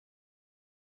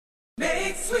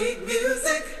Make sweet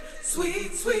music,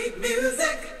 sweet, sweet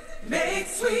music. Make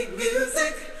sweet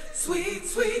music, sweet,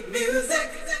 sweet music.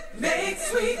 Make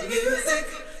sweet music,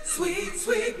 sweet,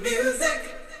 sweet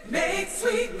music. Make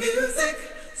sweet music,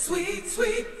 sweet,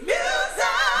 sweet music.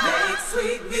 Make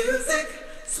sweet music,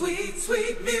 sweet,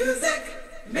 sweet music.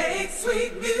 Make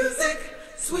sweet music,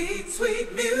 sweet,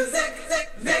 sweet music.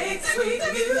 Make sweet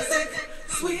music,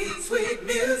 sweet, sweet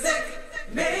music.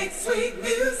 Make sweet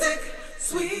music,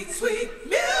 sweet, sweet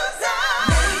music.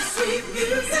 Make sweet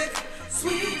music,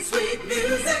 sweet, sweet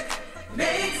music.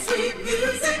 Make sweet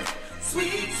music,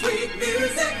 sweet, sweet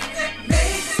music.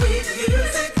 Make sweet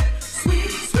music,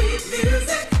 sweet, sweet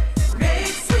music.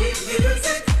 Make sweet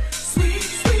music, sweet,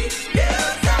 sweet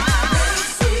music. Make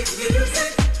sweet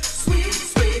music, sweet,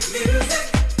 sweet music.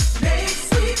 Make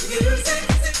sweet music,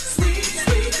 sweet,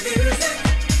 sweet music.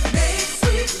 Make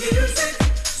sweet music,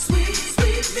 sweet,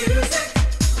 sweet music.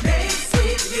 Make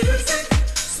sweet music,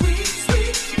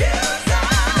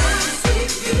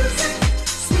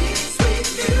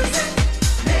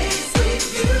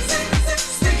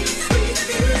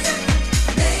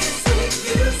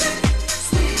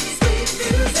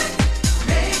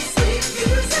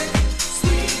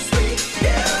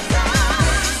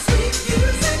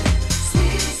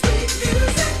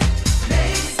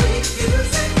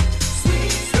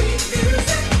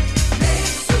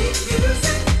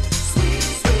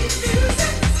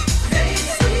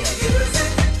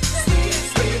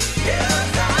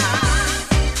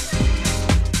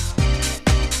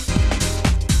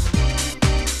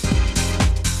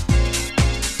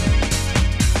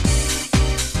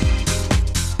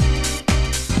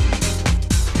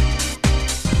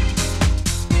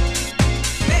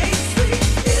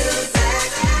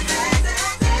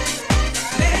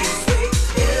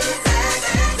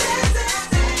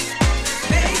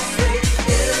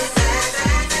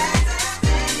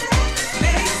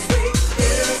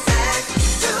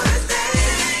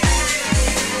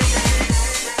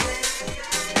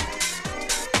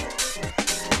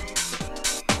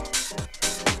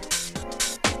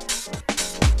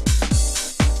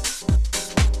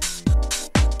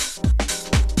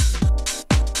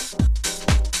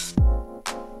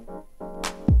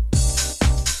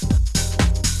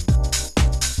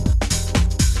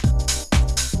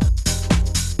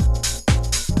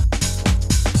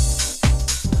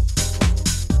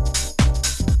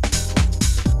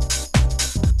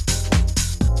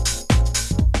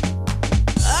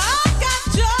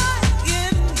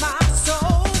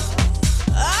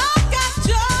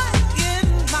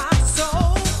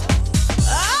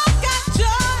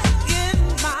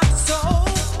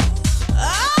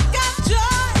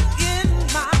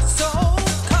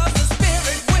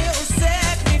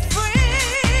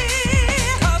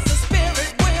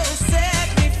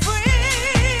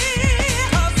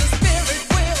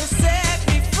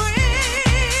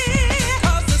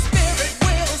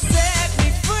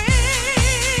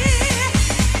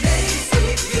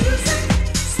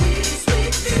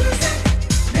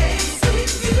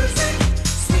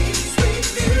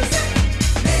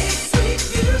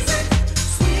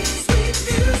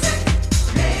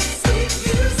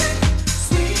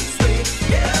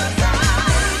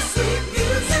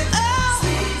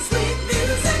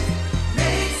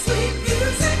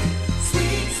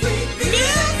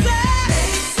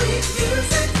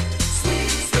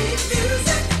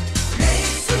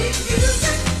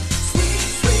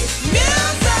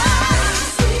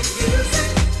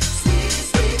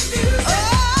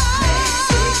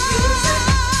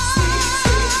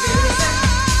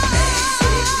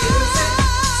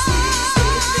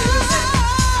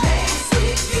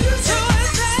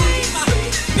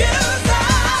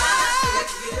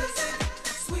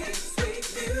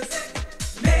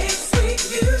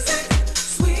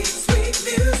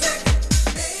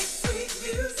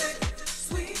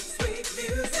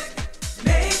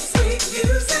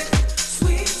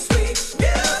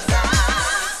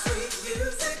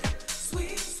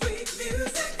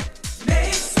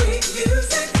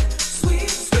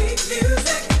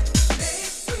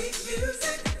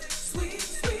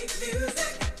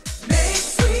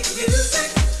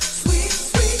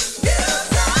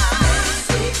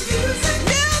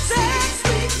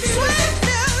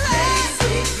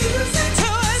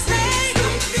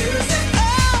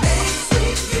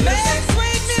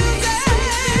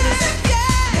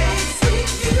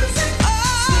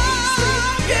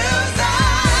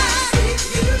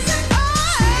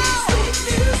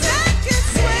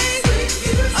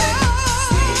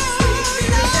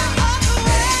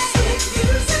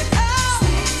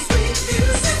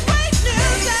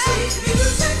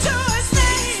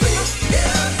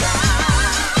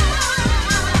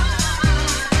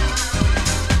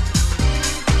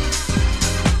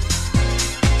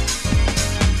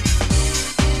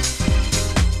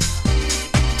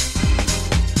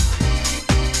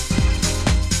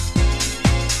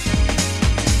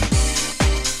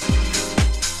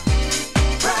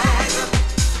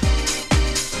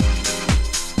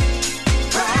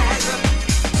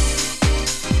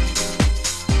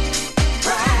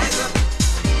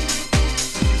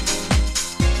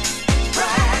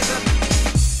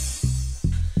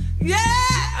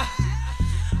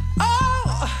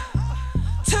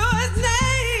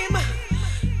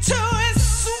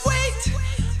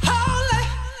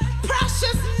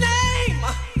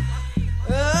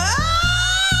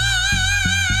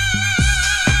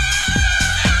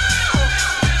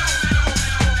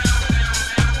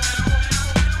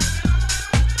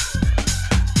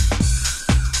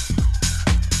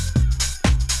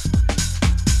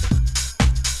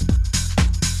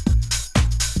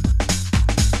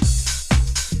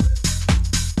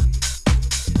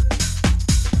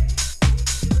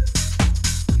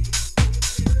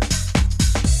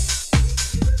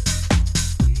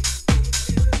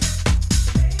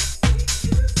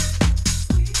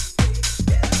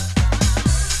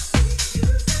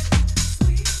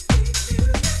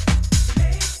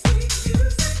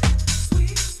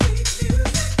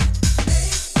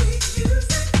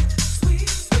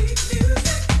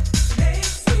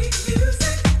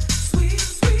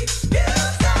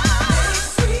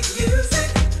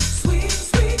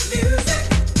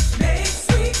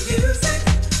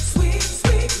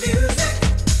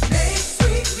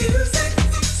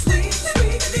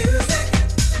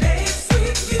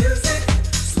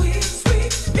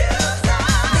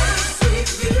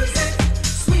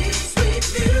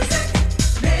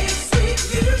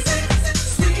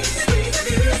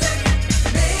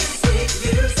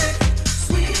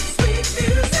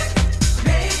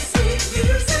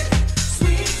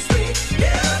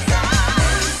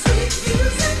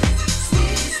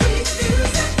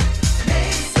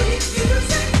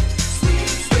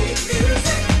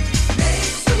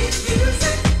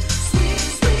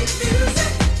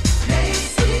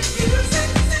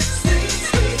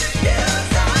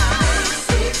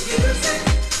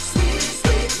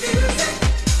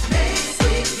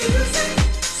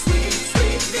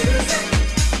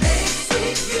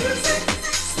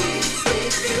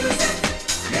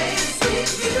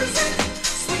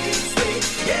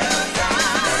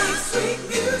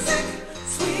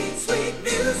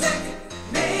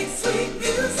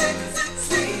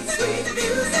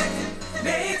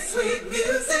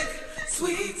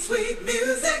 sweet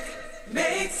music.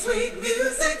 Make sweet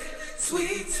music.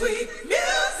 Sweet, sweet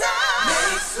music.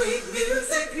 Make sweet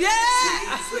music.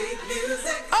 Yeah. Sweet, sweet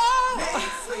music. Oh,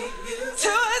 Make sweet music.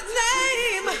 to his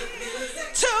name,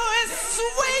 to his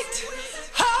sweet,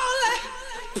 holy,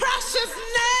 precious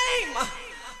name.